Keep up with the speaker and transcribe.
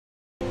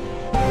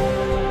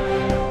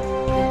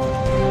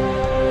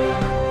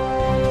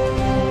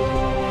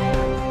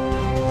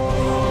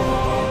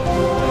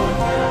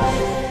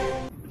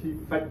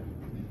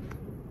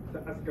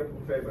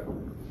feebar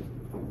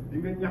di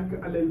nga ñàkk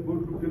alal boo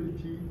dugal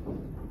ci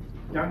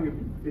jàng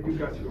bi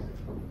éducation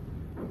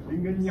di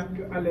nga ñàkk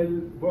alal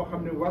boo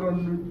xam ne waroon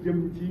na jëm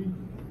ci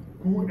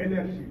coût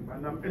énergie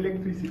maanaam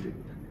électricité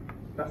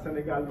ndax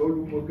Sénégal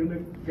loolu moo gën a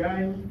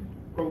gaañ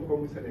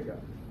koom-koomu Sénégal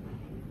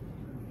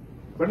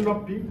ba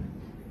noppi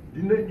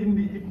dina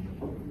indi it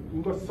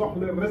nga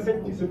soxla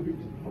recette ci sa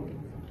budget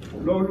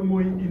loolu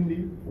mooy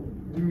indi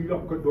ñu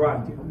yokk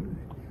douane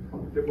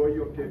te boo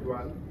yokkee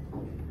douane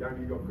yaa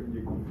ngi yokk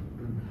njëg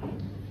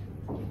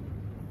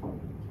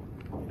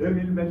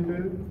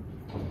 2022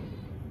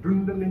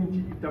 dund nañ ci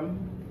itam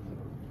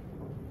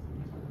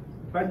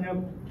bañ a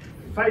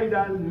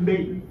faydaal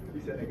mbéy ci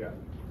Sénégal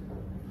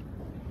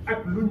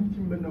ak luñ ci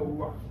mën a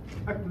wax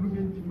ak lu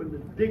ngeen ci mën a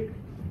dégg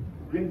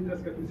yéen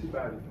taskatu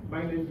xibaar yi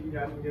maa ngi leen di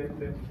ñaan ngeen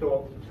leen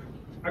toog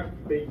ak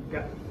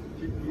béykat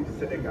ci biir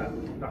Sénégal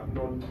ndax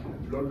noonu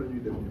loolu la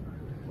ñuy def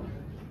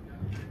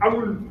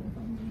amul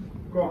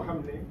koo xam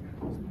ne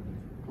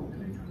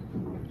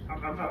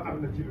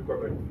am na ci lu ko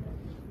doy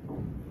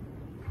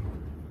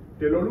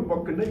te loolu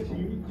bokk na ci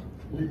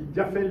li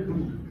jafeel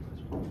dund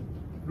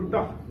lu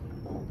tax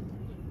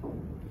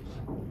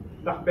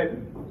ndax benn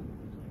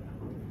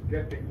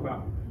gerte gi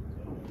baaxul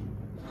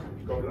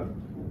kaw la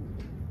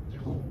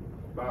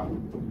baaxul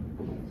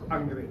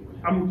engrais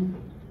amul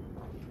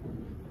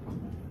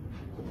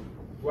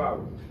waaw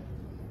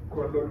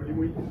kon loolu li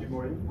muy indi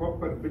mooy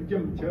koppar ba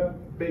jëm ca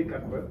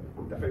béykat ba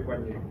dafay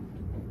wàññeeku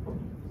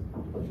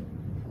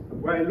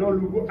waaye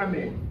loolu bu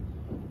amee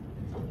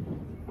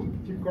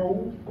ci kaw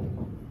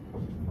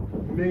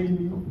mbéy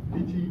mi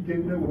di ci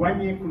génn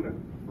wàññeeku na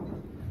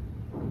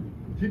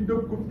ci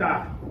dëkku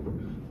taax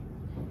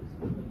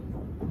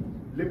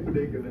lépp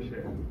day gën a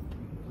cher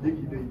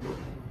léegi day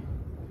yokk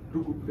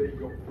dugub day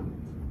yokk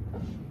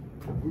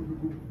bu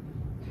dugub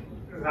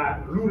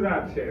lu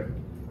raar cher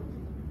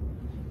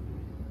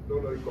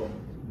loolooy ko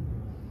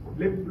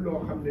lépp loo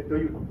xam ne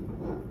doyut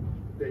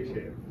day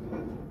cher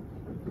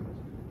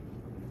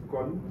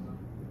kon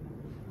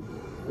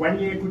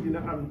wàññeeku dina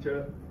am ca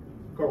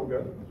kaw ga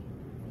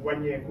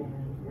wàññeeku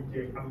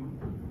mujjee am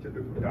ca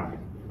dëkku taax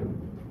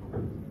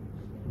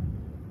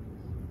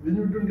li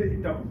ñu dundee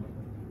itam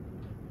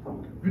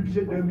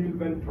budget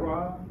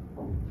 2023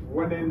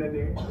 wane na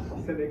ne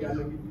Sénégal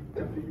a ngi ci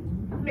jafe yu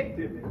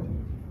méttee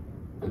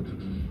métti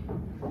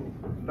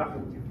ndax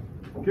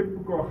képp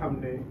koo xam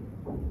ne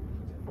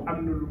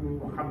am na lu mu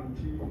xam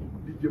ci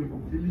li jëm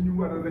ci li ñu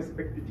war a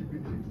respecté ci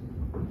budget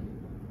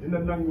dina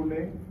nangu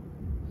ne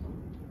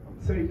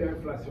seuil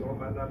d'inflation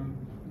maanaam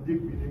njëg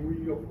bi ni muy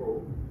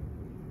yokkoo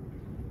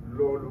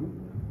loolu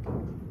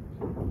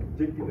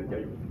jéggi na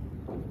jayu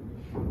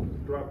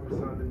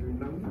 3% la ñuy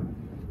nangu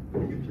ñu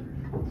ngi ci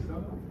 8%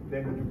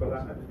 nee nañu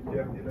balaa at bi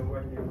jeex dina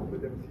wàññeeku ba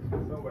dem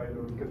 6% waaye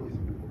loolu kenn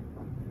gisul ko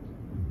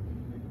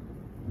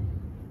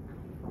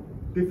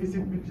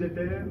déficit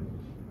budgétaire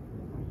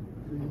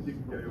ñu jég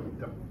jayoo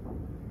itam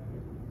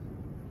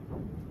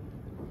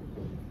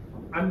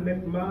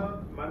endettement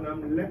maanaam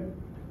lépp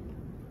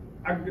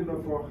àgg na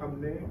foo xam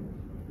ne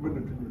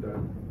mënatuñu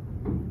daal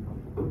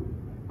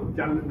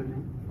jàll nañu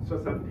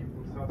 70%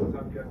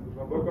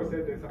 75% boo ko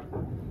seetee sax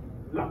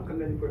làq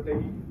nañ ko tey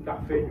ndax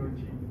feeñul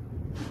ci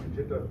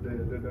budget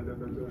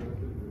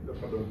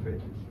dafa doon feeñ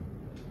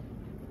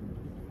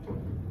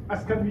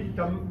askan wi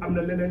itam am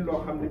na leneen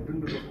loo xam ne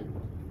dund na ko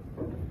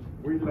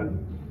muy lan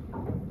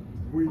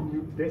muy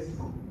ñu des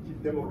ci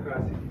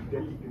démocratie bi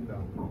dellu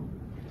ginnaaw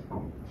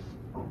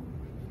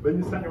ba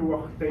ñu sañ a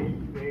wax tey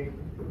ne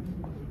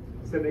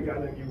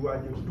Sénégal a ngi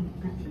waaj a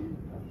dugg ci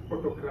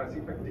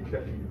autocratie ak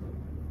dictature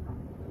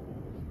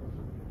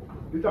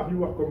li tax ñu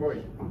wax ko mooy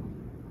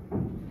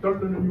toll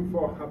nañu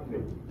foo xam ne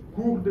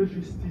cour de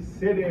justice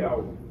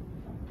CEDEAO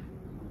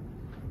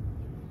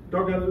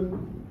dogal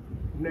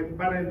ne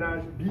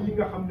parrainage bii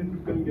nga xam ne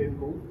duggal ngeen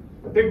ko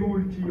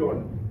teguwul ci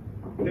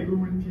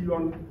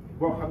yoon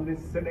boo xam ne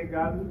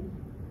Sénégal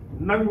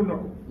nangu na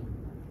ko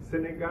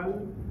Sénégal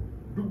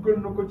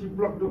duggal na ko ci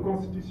bloc de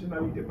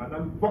constitutionnalité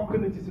maanaam bokk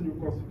na ci suñu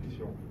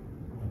constitution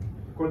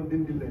kon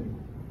dindi lañu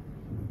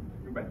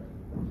ñu bañ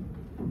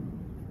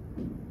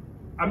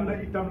am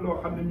na itam loo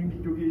xam ne ñu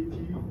ngi jógee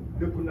ci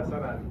dëkku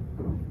nasaraan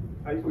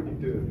ay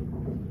auditeurs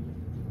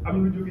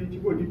am lu jógee ci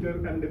auditeur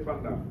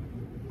indépendant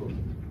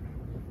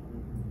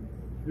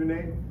ñu ne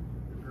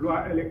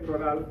loi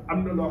électorale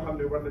am na loo xam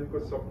ne war nañ ko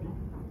soppi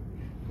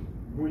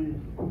muy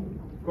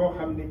koo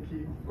xam ne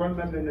kii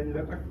condamné nañ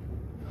la ak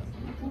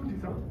tuuti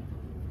sax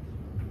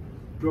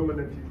doo mën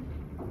a ci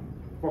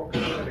bokk ci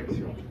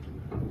élection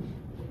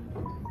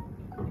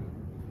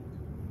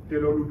te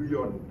loolu du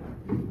yoon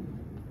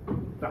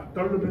ndax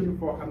toll nañu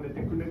foo xam ne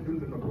te ku ne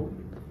dund na ko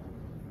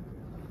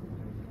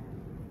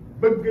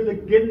bëgg la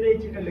génnee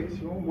ci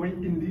élection mooy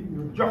indi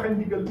ñu joxe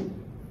ndigal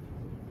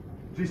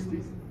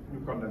justice ñu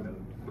condamné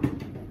la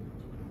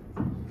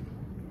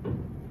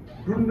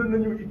dund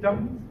nañu itam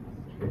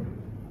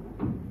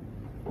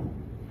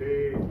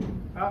te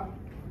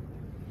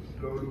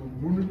loolu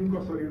mënuñu ko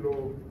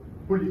soriloo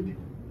politique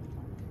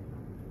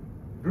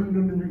dund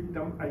nañu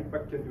itam ay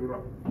bakkan yu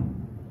rot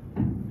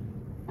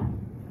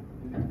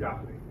di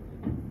jaaxle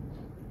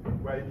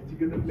waaye li ci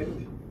gën a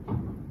metti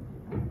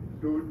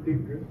doo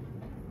dégg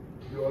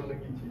yoon na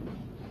ngi ci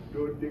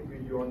doo dégg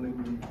yoon na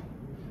ngi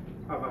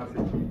avancé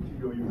ci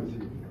yooyu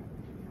aussi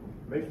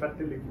may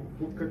fàttaliku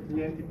fukk ak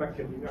ñeenti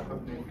bakkan yi nga xam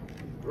ne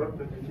rot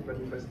nañu ci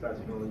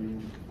manifestation yi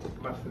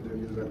mars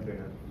 2021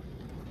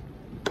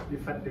 di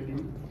fàttali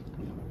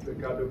le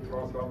cas de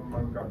François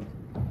Mancabou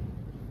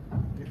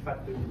di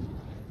fàttali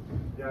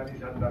ñaari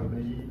gendarme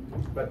yi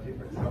batti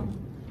ak sàmm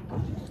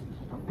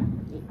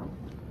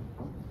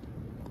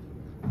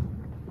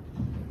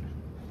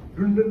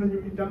dund nañu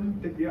itam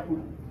te jeexul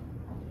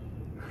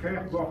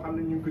xeex boo xam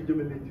ne ñu ngi ko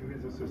jëmale ci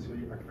réseaux sociaux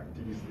yi ak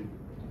activistes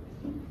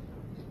yi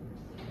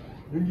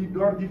ñu ngi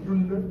door di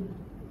dund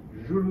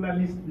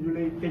journaliste yu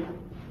lay tëj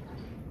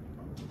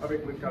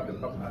avec le cas de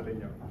Pape Alé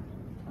Niang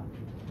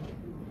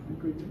ñu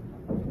koy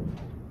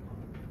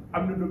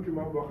am na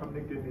document boo xam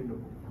ne génne na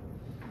ko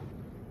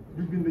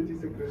ñu bind ci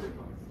secret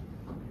défense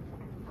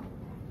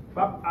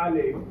Pape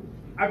Alé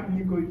ak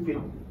ñi koy tëj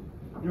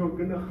ñoo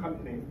gën a xam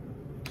ne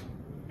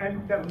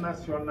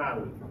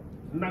international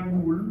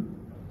nanguwul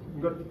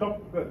nga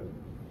topp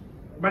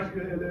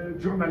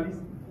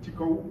journaliste ci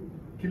kaw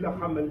ki la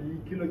xamal lii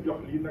ki la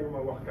jox lii nanga ma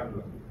wax kan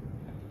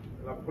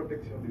la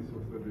protection des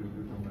sources de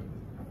journaliste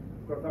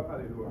kon Pape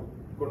Alé lu wax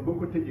kon boo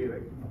ko tëjee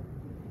rek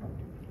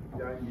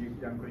yaa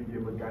ngi koy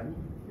jéem a gaañ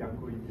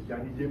yaa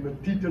ngi jéem a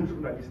tiital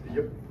journaliste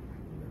yëpp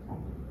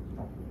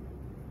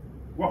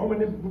waxuma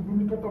ne bu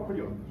ñu ko topp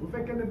yoon bu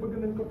fekkee ne bëgg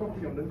nañ ko topp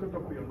yoon dañ ko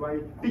topp yoon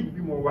waaye tëj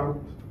bi moo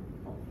warut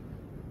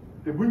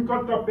te buñ ko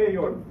toppee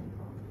yoon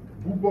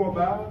bu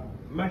boobaa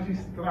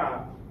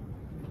magistrat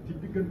ci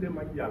digganteem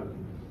ak yàlla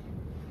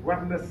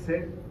war na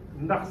seet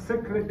ndax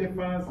secret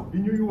défense bi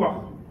ñuy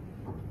wax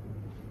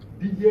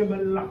di jéem a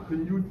làq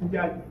njuuj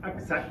njaaj ak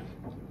sàcc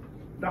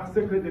ndax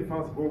secret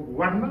défense boobu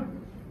war na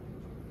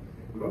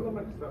loolu la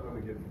magistrat war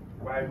a génne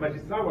waaye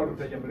magistrat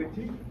warut a yem rek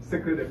ci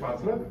secret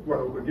défense la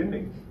waroo ko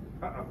génne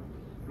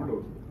du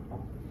loolu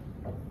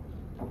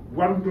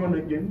warutoon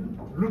a génn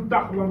lu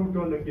tax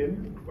warutoon a génn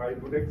waaye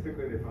bu nekk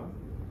secret défense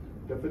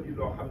dafa di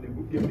loo xam ne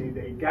bu génnee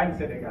day gaañ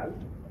Sénégal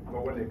nga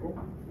wane ko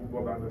bu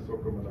boobaa nga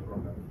soog ko mën a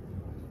condamné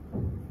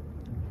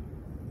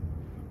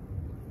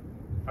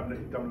am na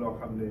itam loo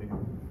xam ne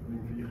ñu ngi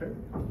fiy xew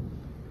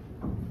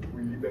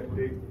muy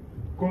liberté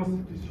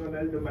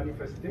constitutionnelle de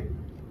manifester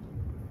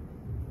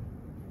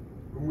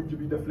bu mujj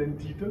bi daf leen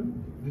tiital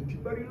ñu ci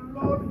bari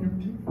lool ñu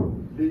tiit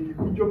léegi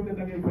ku jóg ne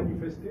da ngay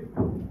manifester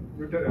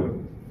ñu tere la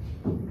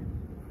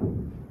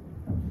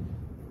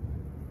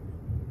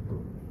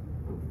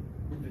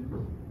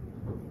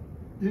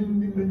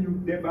indi nañu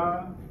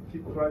débat ci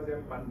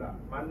troisième mandat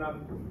maanaam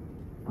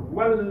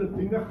wàll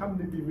bi nga xam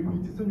ne bii mi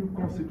ngi ci suñu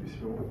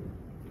constitution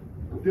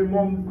te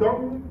moom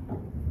dong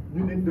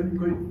ñu ne dañ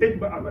koy tëj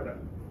ba abadan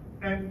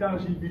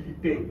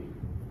intangibilité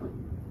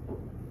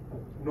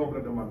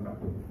nombre de mandat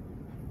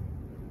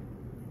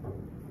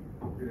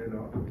dina na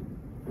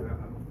dina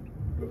am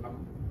lu am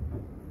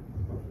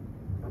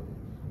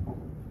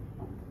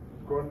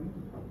kon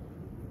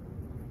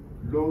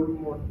loolu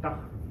moo tax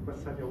ba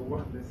sañ a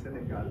wax ne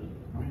Sénégal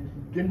ñu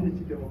ngi génn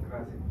ci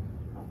démocratie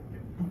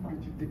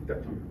dugg ci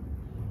dictature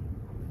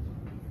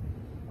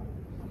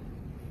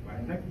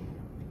waaye nag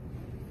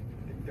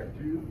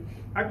dictature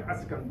ak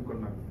askan bu ko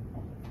nag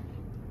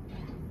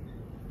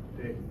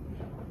te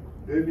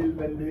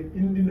 2022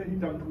 indi na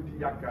itam tuuti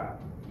yaakaar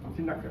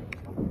ci naka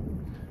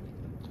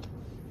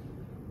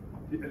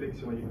ci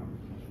élection yi am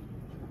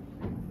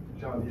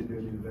janvier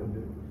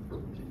 2022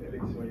 ci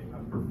élection yi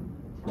am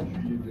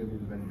juillet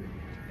 2022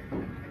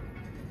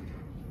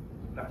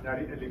 ndax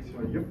ñaari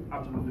élection yëpp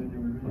am nañu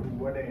lu ñu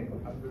wonee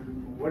am na lu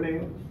ñu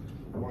wonee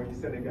mooy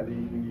Sénégalais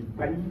yi ñu ngi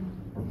bañ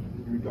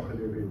ñu ñuy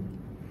doxalee réew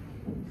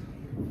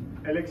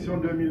mi élection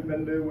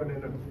 2022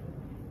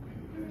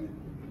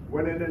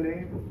 wane na ne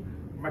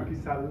Macky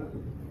Sall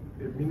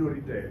est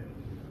minoritaire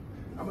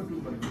amatul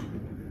man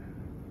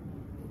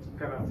 46,6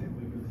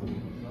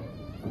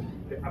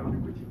 te am ñu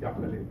ko ci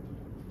jàppale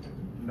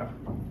ndax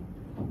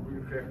buy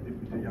xeex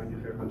député yaa ngi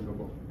xeexal sa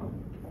bopp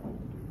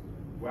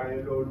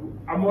waaye loolu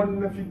amoon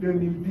na fi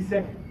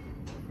 2017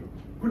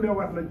 ku ne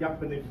war na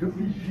jàpp ne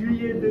depuis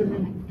juillet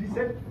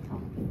 2017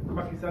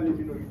 Macky Sall est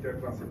minoritaire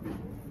dans ce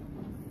pays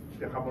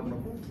te xamoon na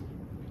ko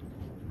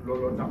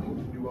looloo tax mu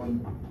indi woon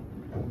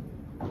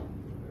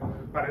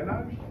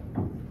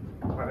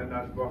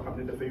parrainage boo xam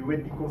ne dafay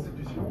weddi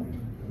constitution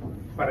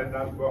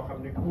parrainage boo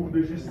xam ne cour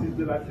de justice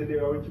de la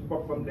CEDEAO ci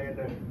boppam nee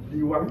na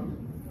lii warul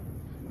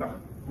ndax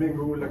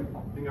méngoowul ak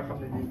li nga xam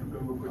ne nii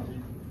duggal nga ko ci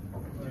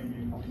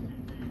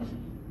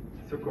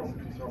sa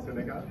constitution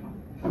Sénégal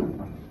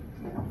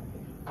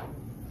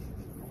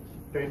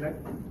tey nag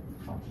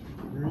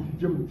ñu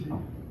jëm ci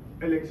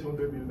élection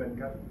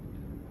 2024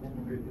 bu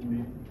bëgg a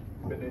indi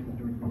beneen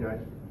njuuj njaaj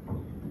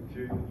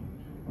ci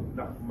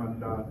ndax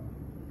mandat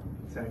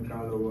 5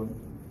 ans la woon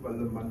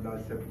wala mandat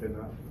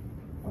septennat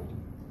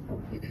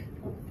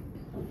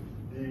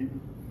di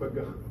bëgg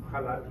a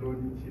xalaat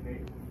loolu ci ne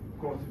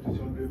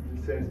constitution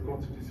 2016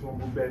 constitution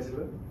bu bees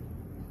la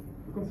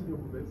du constitution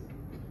bu bees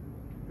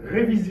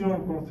révision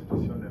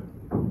constitutionnelle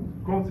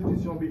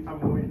constitution bi am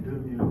mooy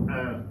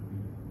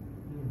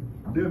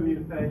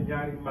 2001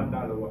 ñaari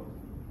mandat la wax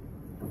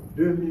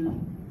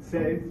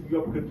 2016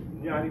 yokk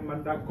ñaari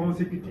mandat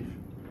consécutif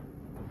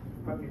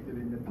fan nga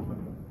jëlee ñetti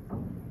mandat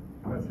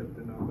pas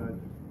septennat ba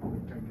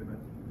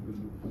quinquennat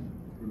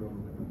du loolu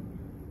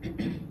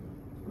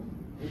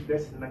ñu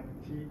des nag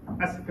ci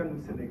askanu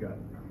Sénégal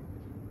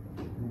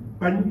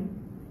bañ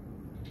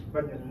a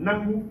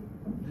nangu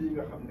lii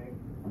nga xam ne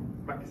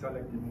Macky Sall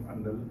ak ñi mu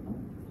àndal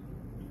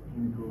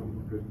ñu ko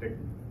bëgg teg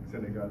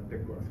Sénégal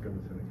teg ko askanu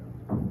Sénégal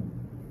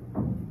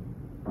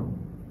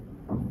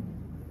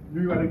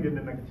ñuy war a génn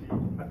nag ci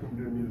atum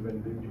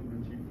 2022 jublu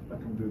ci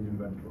atum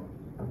 2023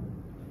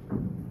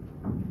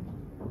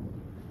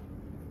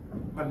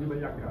 man li ma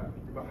yaakaar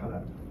li ma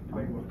xalaat li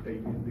may wax tey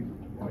ngeen dégg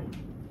mooy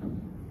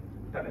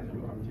taneef yu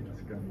am ci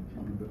askan wi ci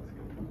biir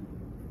askan wi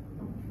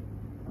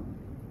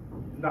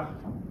ndax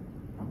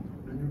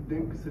dañu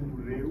dénk suñu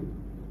réew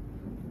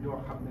ñoo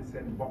xam ne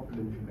seen bopp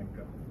lañ fi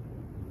nekkal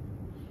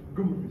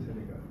gëmuñu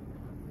Sénégal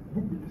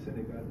bëgguñu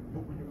Sénégal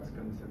bëgguñu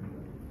askanu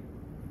Sénégal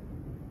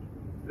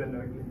lenn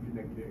rek lañ fi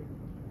nekkee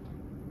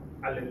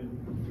alal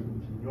bu jëm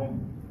ci ñoom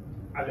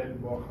alal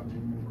boo xam ne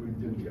ñu ngi koy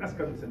jël ci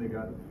askanu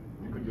Sénégal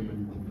di ko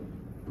jëmale ci ñoom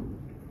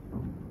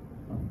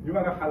ñu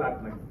war a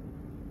xalaat nag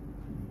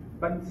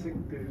ban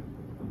secteur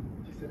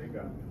ci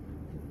Sénégal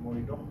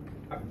mooy dox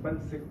ak ban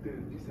secteur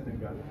ci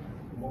Sénégal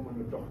moo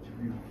mën a dox ci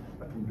biir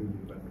atum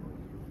 2023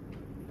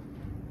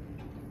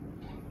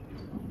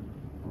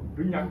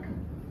 du ñàkk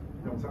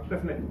ñoom sax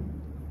def nañu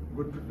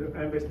nga tudd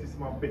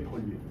investissement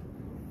pétrolier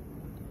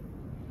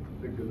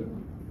dëgg la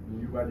ñu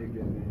ngi waaj a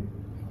génne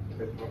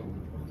pétrole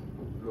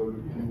loolu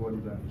indi woon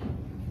la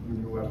lu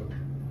ñu war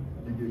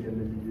liggéey yenn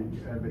liggéey ci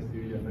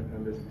investir yenn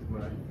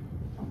investissement yi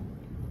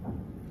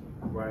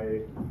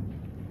waaye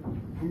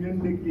fu ngeen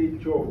déggee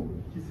coow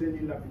ci seen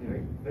i làkk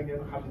rek da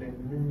ngeen xam ne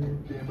ñu ngi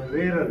jéem a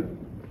réeral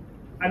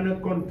ana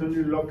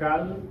contenu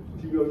local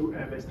ci yooyu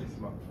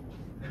investissement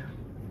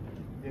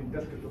yéen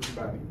taskatu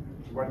xibaar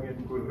yi war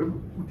ngeen ko rëbb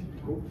uti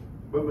ko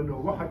ba mën a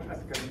wax ak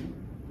askan yi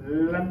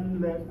lan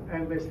la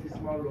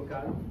investissement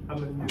local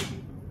amal njëriñ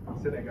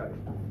Sénégal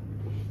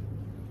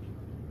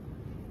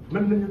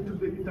mën nañu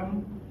tudd itam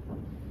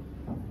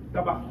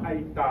tabax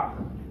ay taax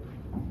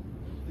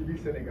ci biir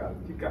Sénégal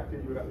ci quartier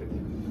yu rafet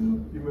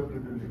yi immeuble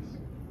de luxe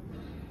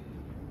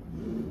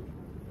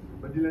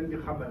ba di leen di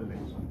xamal ne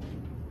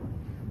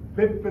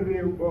bépp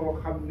réew boo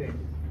xam ne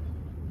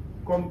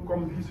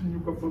comme gisuñu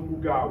ko fa mu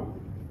gaaw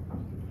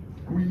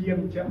mu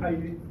yem ca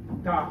ay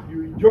taax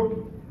yuy jóg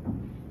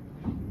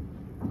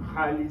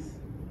xaalis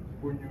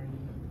bu ñu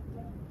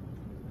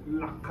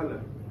làq la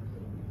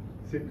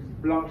c'est du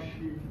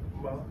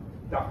blanchiment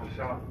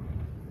d'argent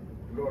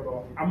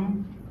looloo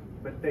am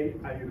ba tey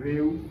ay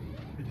réew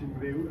bitim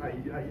réew ay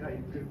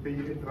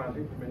pays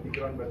étrangers yu mel ni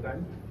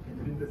Grande-Bretagne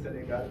yu bind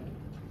Sénégal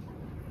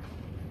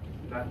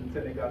naan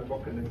Sénégal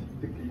bokk na ci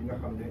dëkk yi nga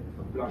xam ne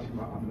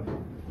blanchiment am na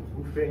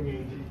bu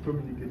feeñee ci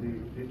communiqué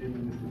des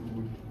ministres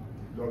bu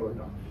looloo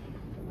tax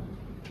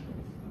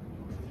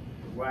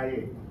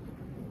waaye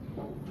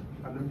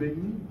am na mbéy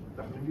mi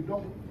ndax mi ngi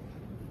dox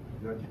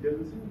ñoo ci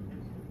dellu si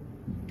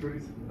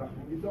tourisme ndax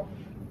mi ngi dox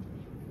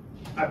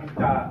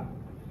habitat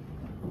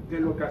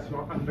délocation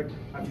ànd ak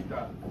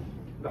habitat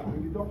ndax mi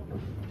ngi dox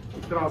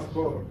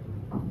transport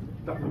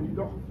ndax mi ngi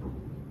dox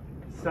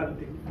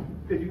santé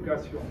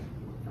éducation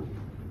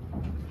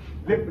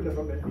lépp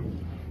dafa mel ni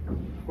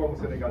comme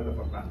Sénégal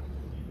dafa baax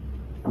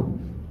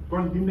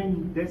kon dinañ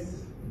des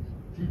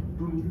ci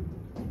dund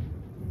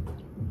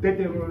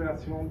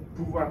détérioration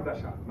pouvoir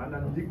d'achat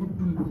maanaam njëgu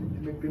dund bi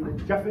dina gën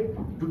a jafe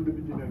dund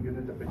bi dina gën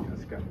a jafe ci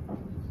askan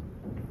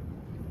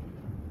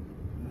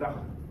ndax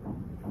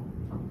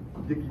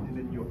njëg yi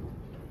dinañ yokk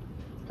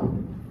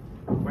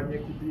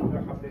wàññeeku bii nga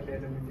xam ne nee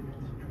nañu ñu ngi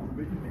ci jublu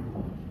ba indi ko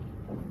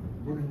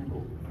mënuñu ko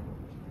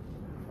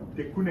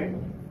te ku ne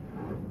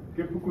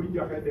képp kuy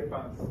joxe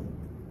dépense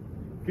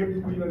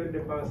képp ku yore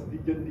dépense di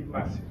jëndi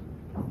marché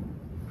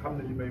xam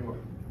na li may wax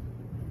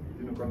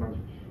dina ko nangu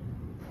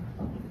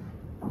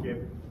ceeb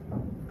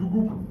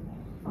dugub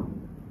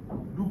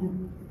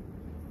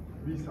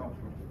 800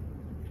 francs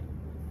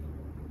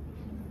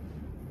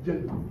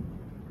jël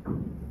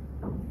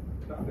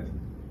ndax des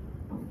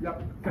yàpp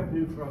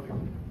 4000 francs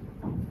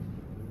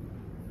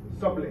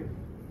soble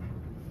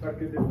parce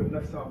que dem ba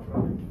 900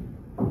 francs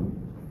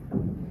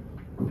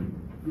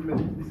lu mel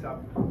ni bisaab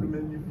lu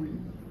mel ni buy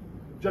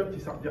jot ci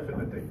sax jafe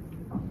na tey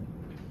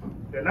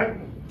te nag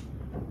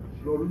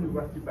loolu ñu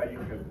war ci bàyyi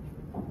xel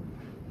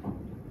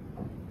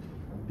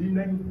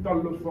dinañ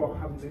toll foo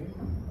xam ne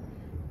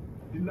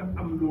dina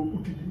am loo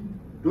uti yi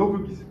doo ko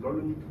gis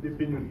loolu ñu tuddee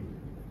pénurie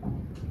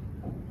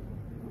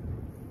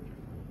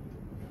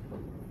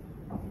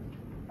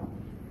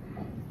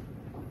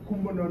ku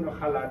mënoon a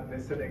xalaat ne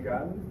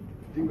Sénégal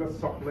di nga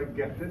soxla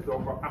gerte doo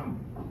ko am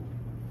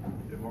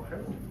te moo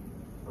xew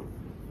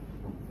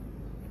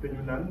te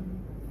ñu naan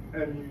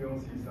 1,6 million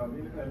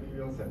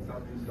 1,7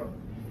 tonnes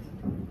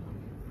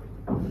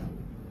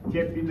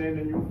ceeb bi nee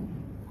nañu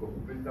kooku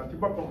président ci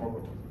boppam moo ko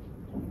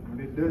mu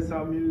ne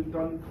 200 000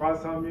 tonnes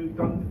 300 000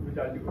 tonnes ñu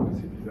daal di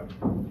autosuffisant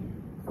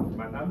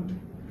maanaam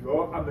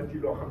loo amati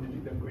loo xam ne ni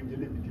da nga koy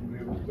jëlee bitim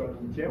réew ci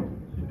wàllum ceeb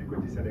indi ko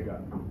ci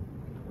Sénégal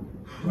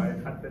waaye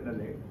fàtte na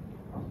ne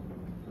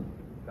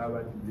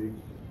daawaat ci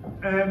léegi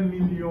 1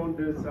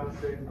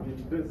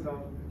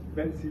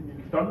 226 000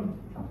 tonnes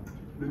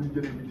la ñu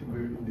jëlee bitim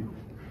réew indi ko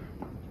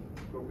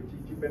kooku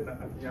ci benn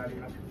ak ñaari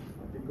at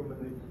dañ ko mën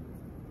a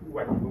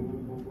wàññi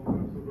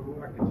ba mu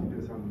àgg ci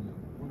 200 000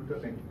 mënut a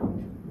nekk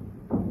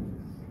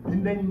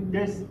dinañ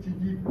des ci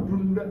di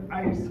dund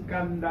ay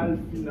scandale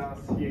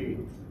financier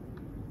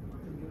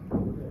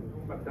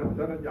man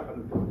dara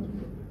jaxal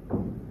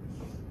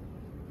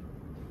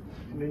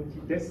dinañ ci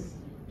des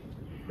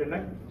te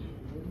nag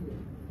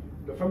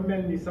dafa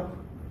mel ni sax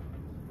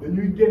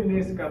dañuy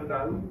génnee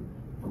scandale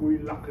kuy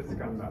làq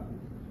scandale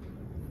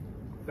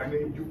da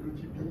ngay jublu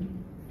ci bii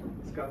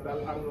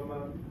scandale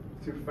armement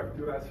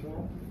surfacturation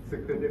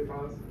secret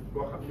défense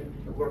boo xam ne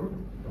bii warut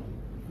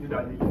ñu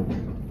daal di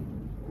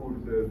cour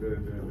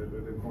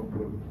de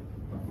contrôle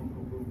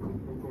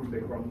cour des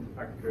comptes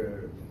ak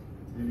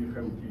li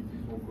xew ci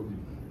fonds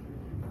Covid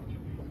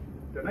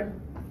te nag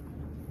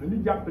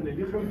dañu jàpp ne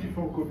li xew ci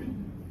fonds Covid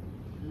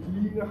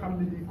lii nga xam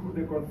ne di cour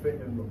des comptes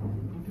feeñal na ko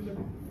tuuti la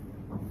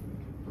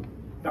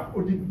ndax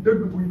audit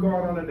dëgg buñ ko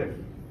waroon a def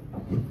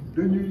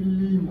dañuy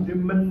liim te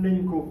mën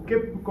nañ ko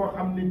képp koo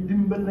xam ne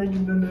ndimbal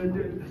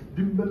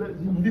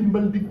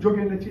di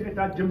jóge na ci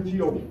état jëm ci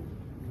yow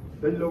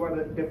dañ la war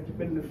a def ci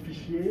benn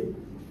fichier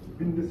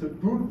bind sa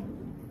tur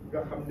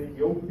nga xam ne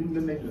yow bind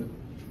nañ la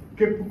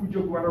képp ku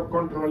jóg war a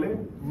contrôler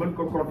mën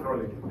ko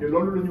contrôler te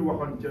loolu la ñu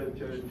waxoon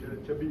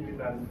ca bi ñuy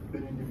naan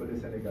dañuy dimbale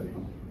Sénégalais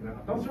yi mais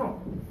attention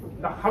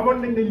ndax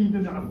xamoon nañ ne lii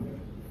dina am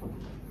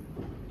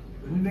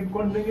dañu ne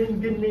kon na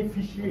ngeen génnee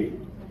fichier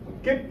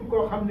képp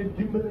koo xam ne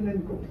dimbale nañ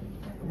ko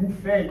mu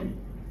feeñ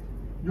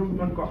ñu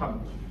mën ko xam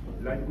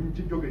laaj bu ñu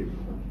ci jógee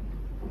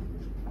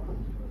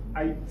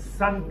ay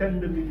centaines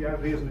de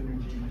milliards réer nañu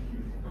ci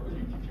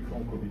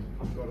fonds Covid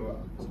loolu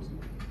wax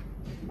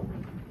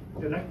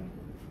te nag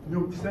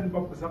ñoom ci seen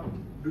bopp sax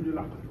du ñu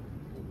làq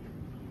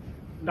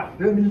ndax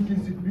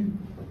 2018 bi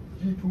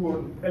jiitu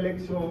woon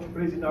élection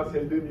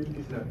présidentielle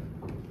 2019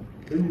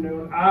 dañu ne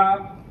woon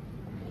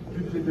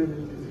budget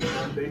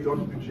 2018 day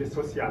doon budget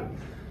social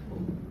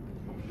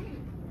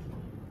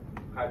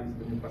xaalis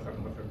dañu pasak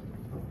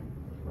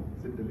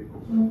séddale ko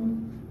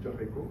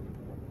joxe ko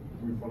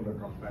muy fond de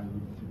campagne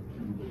yi ci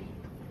lu bëri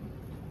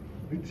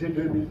budget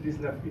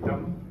 2019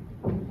 itam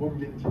moom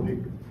ngeen ci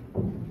dégg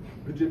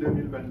budget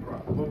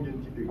 2023 moom ngeen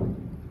ci dégg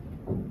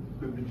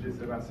le budget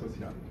sera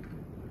social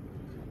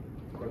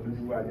kon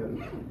nañu waajal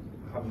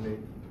xam ne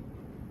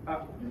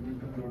li ñu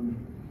dundoon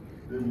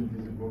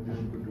 2018 moom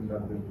dinañ ko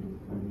dundaat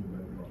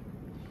 2023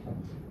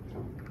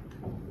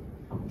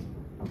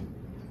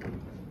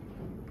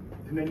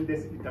 dinañ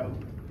des itam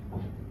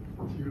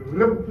ci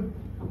rëbb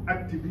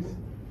activiste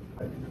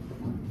ak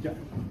ja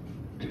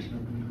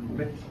lu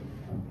métti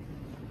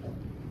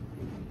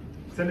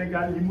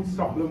Sénégal li mu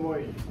soxla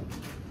mooy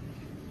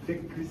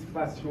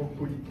décrispation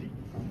politique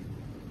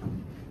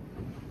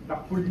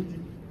ndax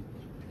politique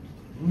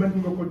mën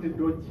nga ko te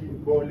doo ci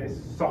boole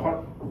soxor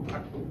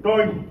ak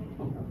tooñ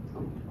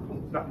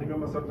ndax di nga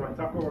ma sa tooñ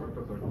sax ko war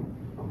a tooñ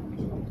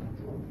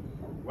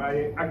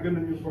waaye àgg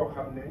nañu foo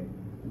xam ne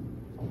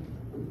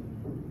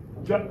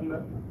jot na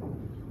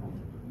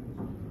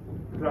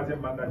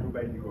troisième mandat ñu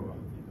bàyyi di ko wax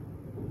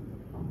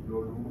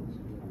loolu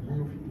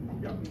ñu fi indi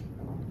jàmm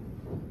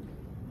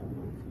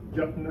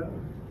jot na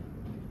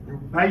ñu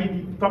bàyyi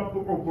di topp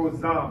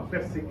opposant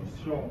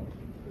persécution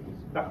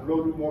ndax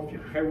loolu moo fi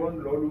xewoon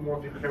loolu moo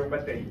fi xew ba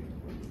tey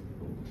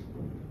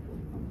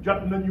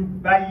jot na ñu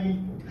bàyyi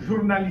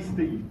journaliste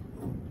yi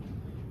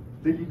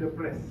délit de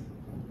presse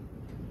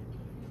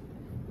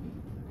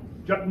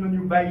jot na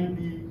ñu bàyyi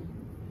di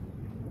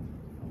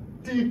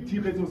tiit ci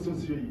réseaux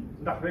sociaux yi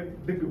ndax rek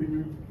dëgg bi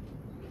ñuy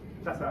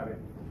tasaare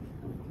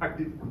ak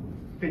di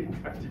tëj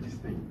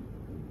activiste yi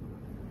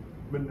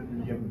mën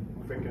nañu yem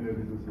bu fekkee ne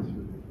réseaux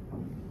sociaux yi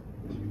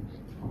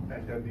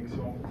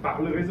interdiction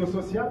par le réseau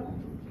social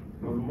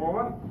loolu moo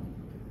war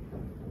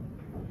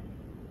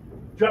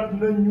jot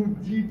nañu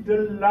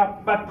jiital la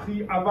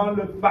patrie avant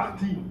le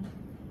parti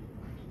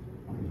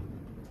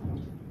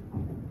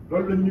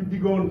loolu la ñu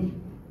digoon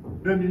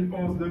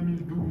 2011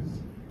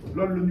 2012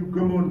 loolu la ñu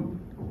gëmoon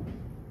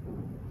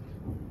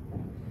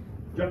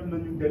jot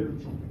nañu dellu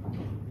ci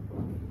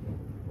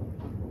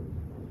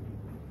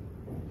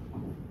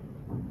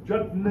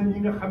jot na ñi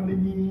nga xam ne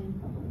ñii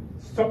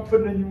sopp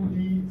nañu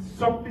di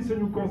soppi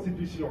suñu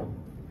constitution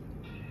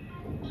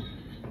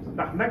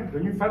ndax nag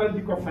dañuy faral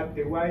di ko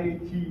fàtte waaye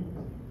ci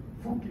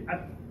fukki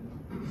at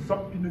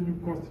soppi nañu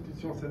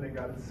constitution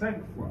Sénégal 5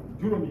 fois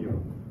juróomi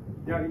yoon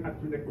ñaari at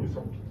yu nekk ñu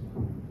soppi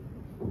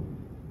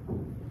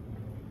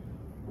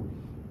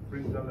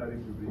président de la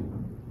république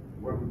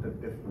warut a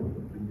def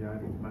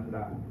ñaari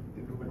mandat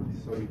te du ma ci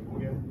sori bu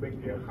ngeen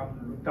bëggee xam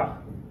lu tax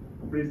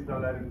président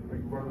de la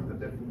république warut a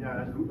def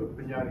lu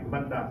ëpp ñaari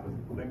mandat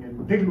na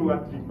ngeen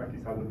dégluwaat li Macky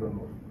Sall doon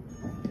wax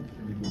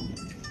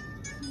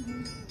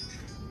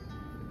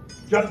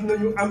jot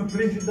nañu am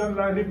président de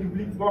la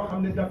république boo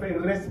xam ne dafay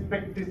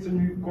respecter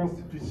suñuy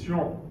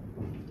constitution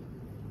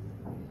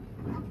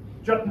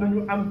jot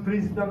nañu am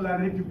président de la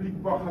république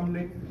boo xam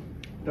ne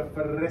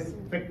dafa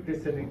respecter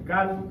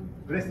Sénégal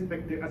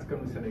respecter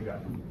askanu Sénégal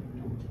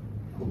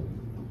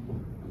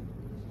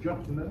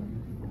jot na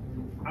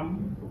am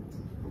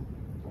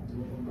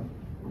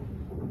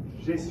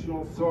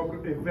gestion sobre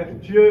et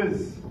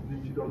vertueuse li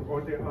ci doon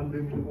oote en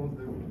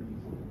 2011-2012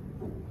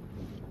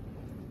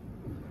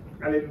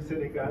 aleelu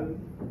Sénégal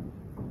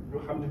ñu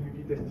xam ne ñu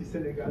ngi des ci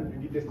Sénégal ñu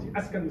ngi des ci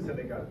askanu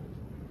Sénégal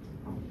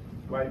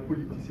waaye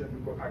politicien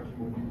bi ko ak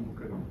moom ñu bu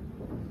këram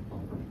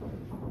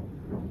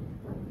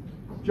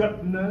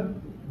jot na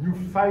ñu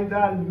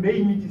faydaal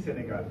mbéy mi ci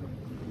Sénégal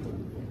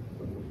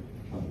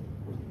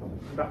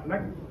ndax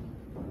nag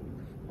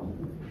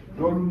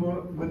loolu moo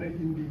mën a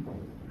indi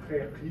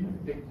xeex yi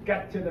te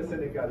gàcce la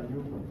Sénégal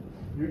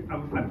ñuy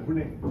am at bu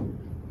ne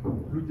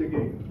lu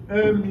jege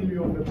 1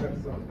 million de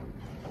personnes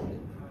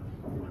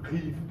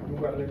xiif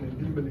ñu war leen a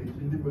dimbale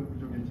ci ndimbal bu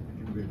jógee ci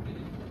bitim réew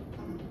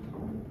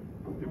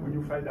te bu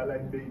ñu fay daal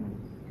ay mbéy mi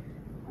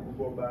bu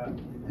boobaa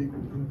ñu jégg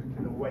dund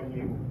dina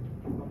wàññeeku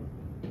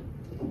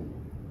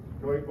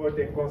nooy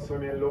oote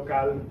consommer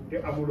local te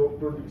amuloo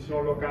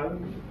production locale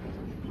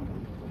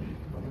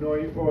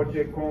nooy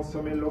oote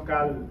consommer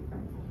local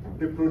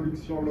te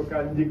production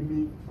locale njëg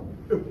mi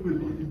ëpp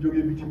lii di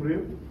jógee bitim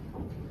réew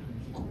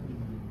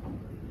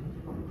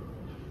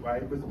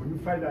waaye bés bu ñu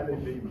fay daal ay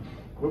mbéy mi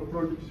ba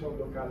production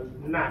locale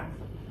naat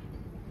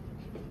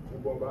bu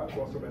boobaa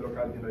consommer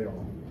local dina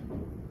yomb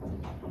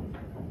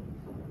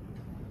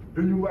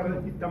dañu war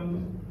a itam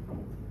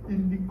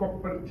indi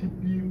koppar ci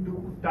biir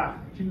dëkku taax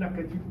ci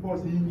naka ci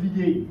poos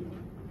yi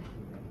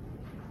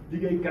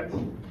liggéeykat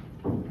yi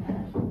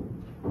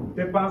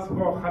dépense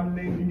boo xam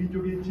ne mi ngi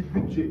jógee ci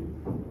budget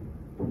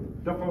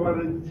dafa war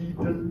a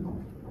jiital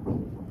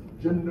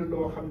jënd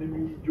loo xam ne mi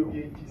ngi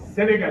jógee ci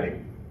sénégalais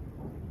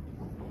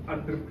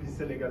entreprise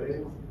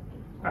sénégalaise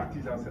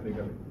artisan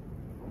sénégalais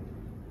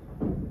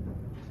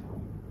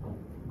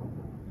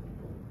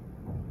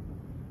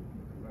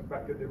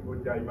parce que démb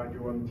Ndiaye maa ngi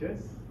woon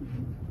Thiès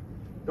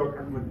toog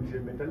ak menuisier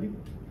métallique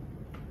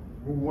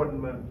mu won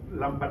ma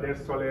lampadaire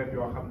solaire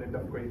yoo xam ne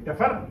daf koy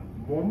defar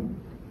moom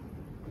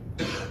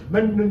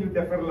mën nañu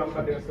defar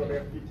lampadaire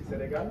solaire fii ci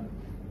Sénégal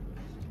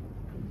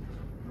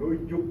looy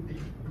jóg di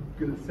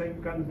duggal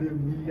 52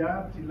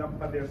 milliards ci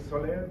lampadaire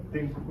solaire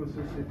dénk ko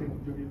société bu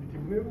jógee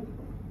bitim réew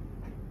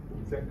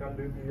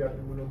 52 milliards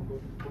bi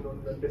mënoon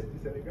na des ci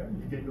Sénégal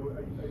liggéeyloo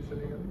ay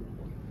Sénégalais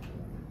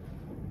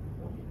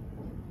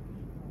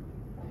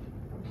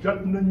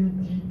jot nañu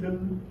jiital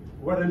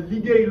war a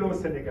liggéeyloo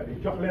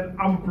Sénégalais jox leen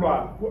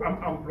emploi ku am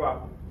emploi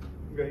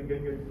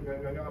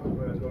nga am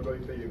looy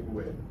fayee ku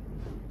weer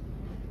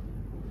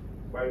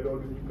waaye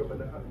loolu ñu ko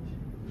mën a am ci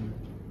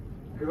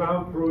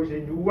grand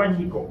projet ñu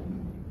wàññi ko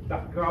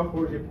ndax grand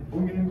projet bu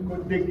ngeen ko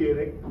déggee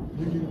rek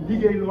ñu ngi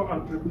liggéeyloo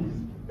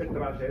entreprise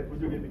étrangère bu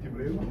jógee bitim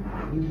réew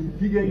ñu ngi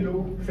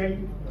liggéeyloo fay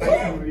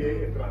ay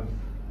ouvrier étranger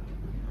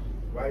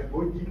waaye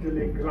boo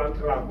jiitalee grand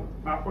travaux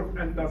à haute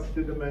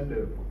intensité de main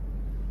d'œuvre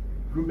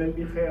lu mel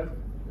ni xeex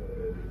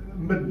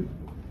mbënn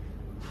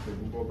te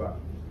bu boobaa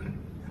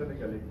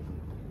sénégalais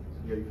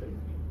ngay fay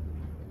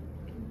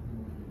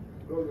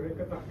loolu rek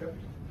a tax kat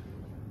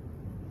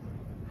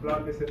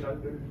plan décennal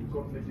de lutte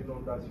contre les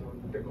inondations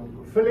ñu tegoon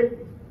ko fële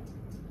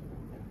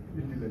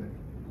indi leneen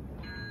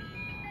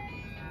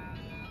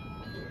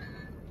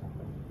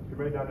li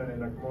may daanale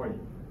nag mooy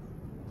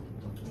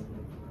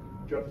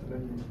jot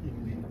nañu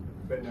indi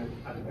beneen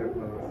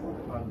alternance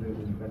en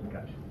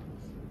 2024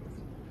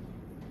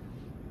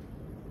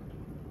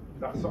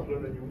 ndax soxla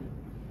nañu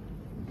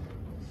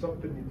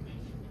sotti nit ki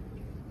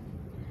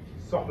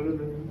soxla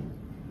nañu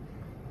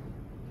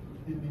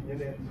indi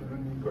ñeneen ci lu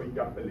ñu koy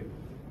jàppale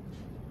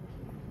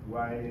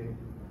waaye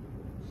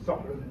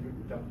soxla nañu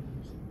itam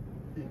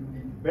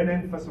indi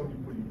beneen façon de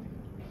politique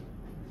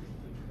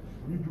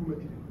ñu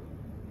juumati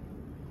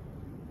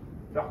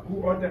ndax ku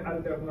oote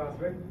alternance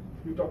rek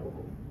ñu topp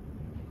ko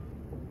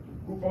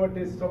ku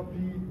oote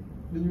soppi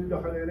ni ñuy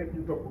doxalee rek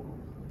ñu topp ko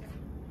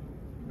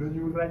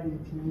dañu ràññi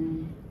ci ñi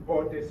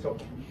oote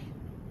soppi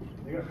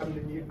ñi nga xam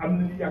ne ñii am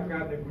nañu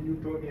yaakaar ne bu ñu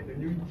toogee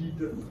dañuy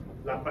jiital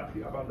la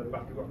patrie avant le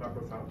parti wax naa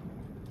ko sànq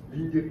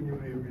liy njëriñu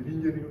réew mi liy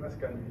njëriñu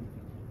askan wi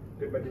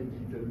te bañ a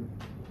jiital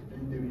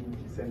liy njëriñ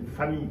ci seen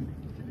famille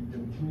ci li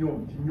jëm ci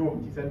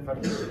ñoom ci seen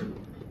famille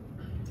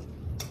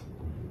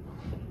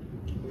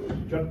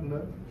jot na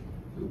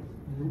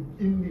ñu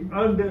indi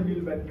en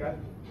 2024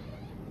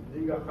 li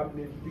nga xam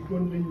ne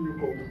diggoon nañ ñu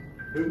ko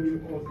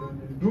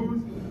 2011-2012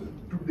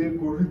 tuddee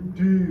ko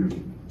rupture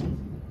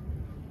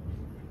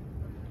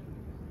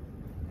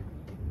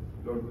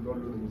loolu la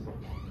ñu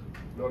soxla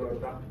looloo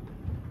tax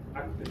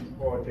acte yi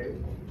oote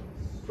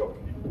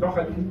soppi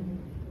doxalin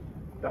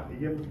ndax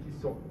yem ci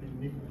soppi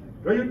nit ñi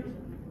doyut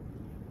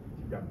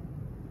ci jàmm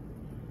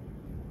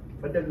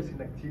ba dellu si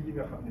nag ci li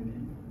nga xam ne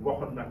nii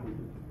waxoon naa ko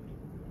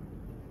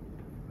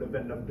le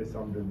 29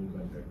 décembre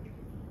 2021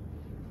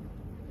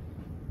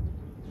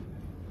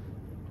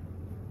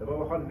 dama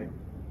waxoon ne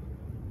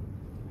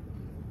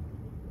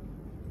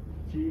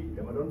ci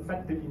dama doon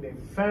fàttali ne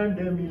fin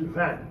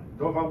 2020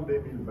 novembre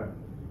 2020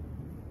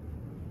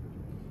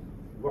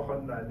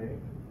 waxoon naa ne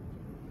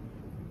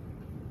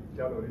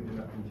jaloore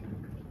dina am ci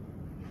dëkk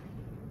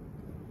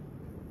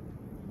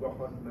bi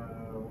waxoon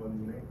naa woon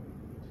ne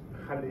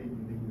xale yi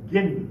dañ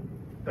génn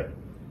toj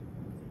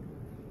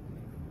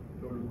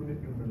loolu ku ne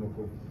dund na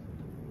ko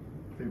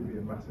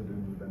février mars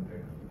 2021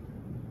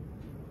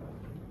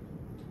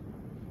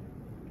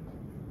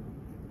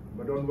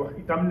 ma doon wax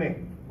itam ne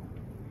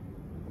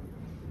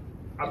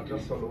am na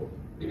solo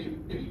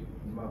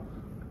ma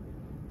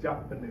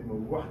jàpp ne ma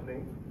wax ne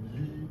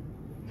lii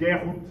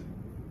jeexut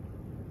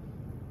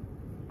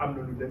am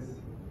na lu des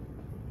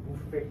bu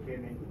fekkee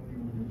ne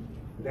indiwuñu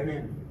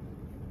leneen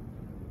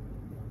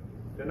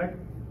te nag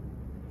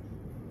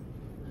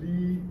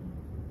lii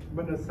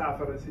mën a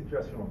saafara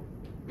situation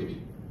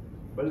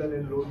ba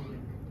leneen loolu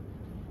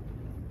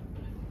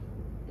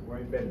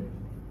mooy benn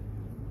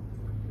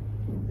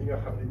ñi nga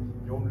xam ne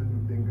ñoom la ñu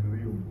dénk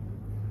réew mi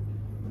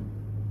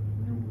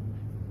ñu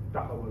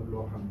taxawal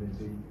loo xam ne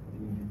day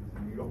indi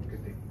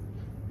yokkute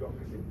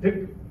dëgg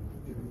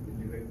te du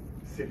indi rek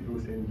séddoo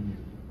seen biir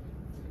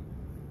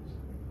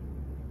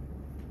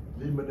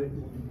lii mën a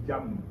indi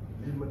jàmm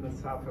lii mën a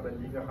saafara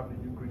li nga xam ne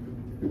ñu ngi koy dund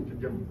ci jëm ci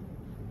jëm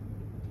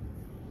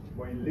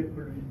mooy lépp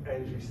luy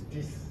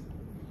injustice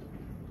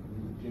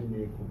ñu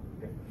génnee ko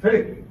te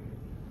fële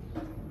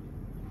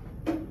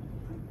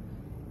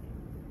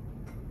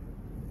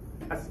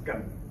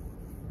askan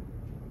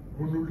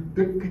mënul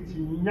dëkk ci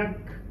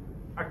ñàkk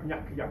ak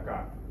ñàkk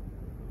yaakaar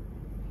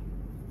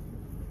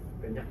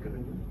te ñàkk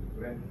nañu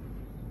ren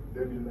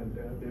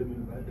 2021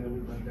 2020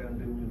 2021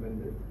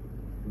 2022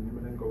 ñu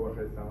mën nañ ko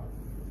waxee sax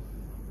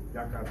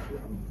yaakaar ci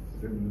am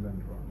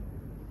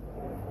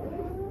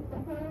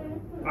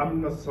 2023 am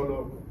na solo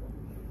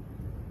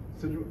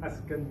suñu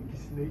askan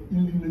gis ne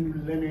indi nañu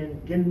leneen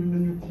génn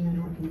nañu ci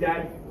njuut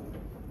njaay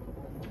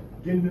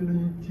génn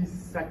nañu ci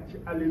sàcc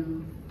alal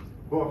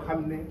boo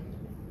xam ne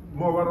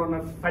moo waroon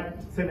a faj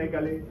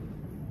sénégalais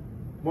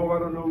moo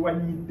waroon a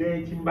wàññi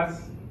dee ci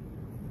mbas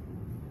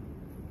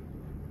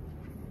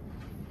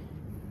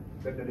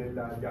te dalee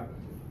laa jàpp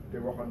te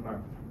waxoon naa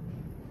ko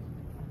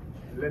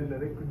lenn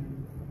rek ñu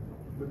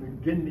mën a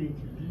génnee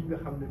ci lii nga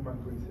xam ne maa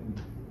ngi koy seen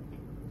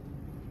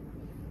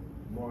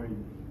mooy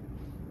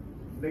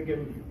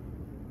ndegem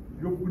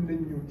yóbbu nañ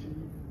ñu ci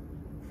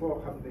foo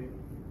xam ne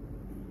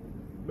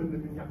mën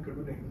nañu ñàkk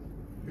lu ne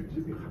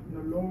budget bi xam na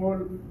lool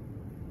lu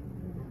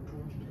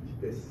tuuti li ci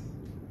des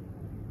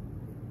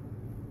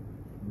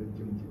na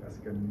jëm ci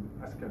askan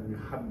wi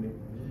xam ne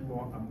lii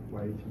moo am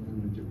waaye ci ñun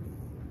la jëm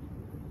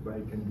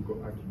waaye kenn du ko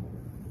àgg moom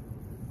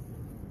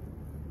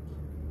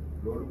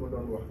loolu ma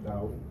doon wax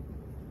daaw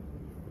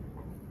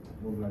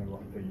moom laay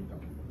wax tey itam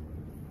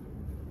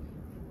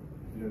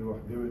di leen wax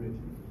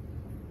déwénati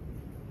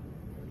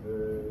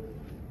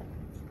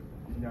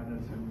di ñaanal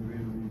seen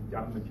réew mi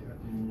jàmm ci at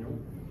yi ñëw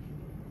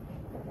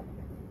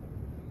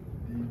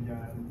di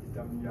ñaan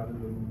itam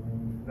yàlla mu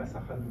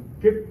nasaxal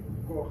képp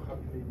koo xam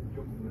ne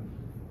jóg na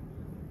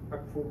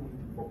ak foo mun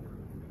di bokk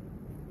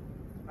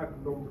ak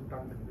ndomb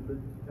tànk bi la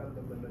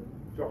yàlla mën a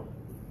jox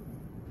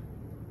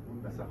mu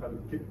nasaxal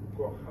képp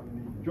koo xam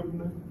ne jóg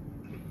na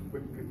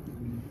bëgg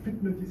indi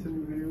fitna ci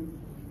suñu réew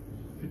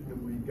fitna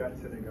buy gaañ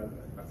Sénégal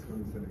ak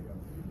askanu Sénégal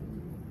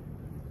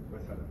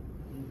wasalaam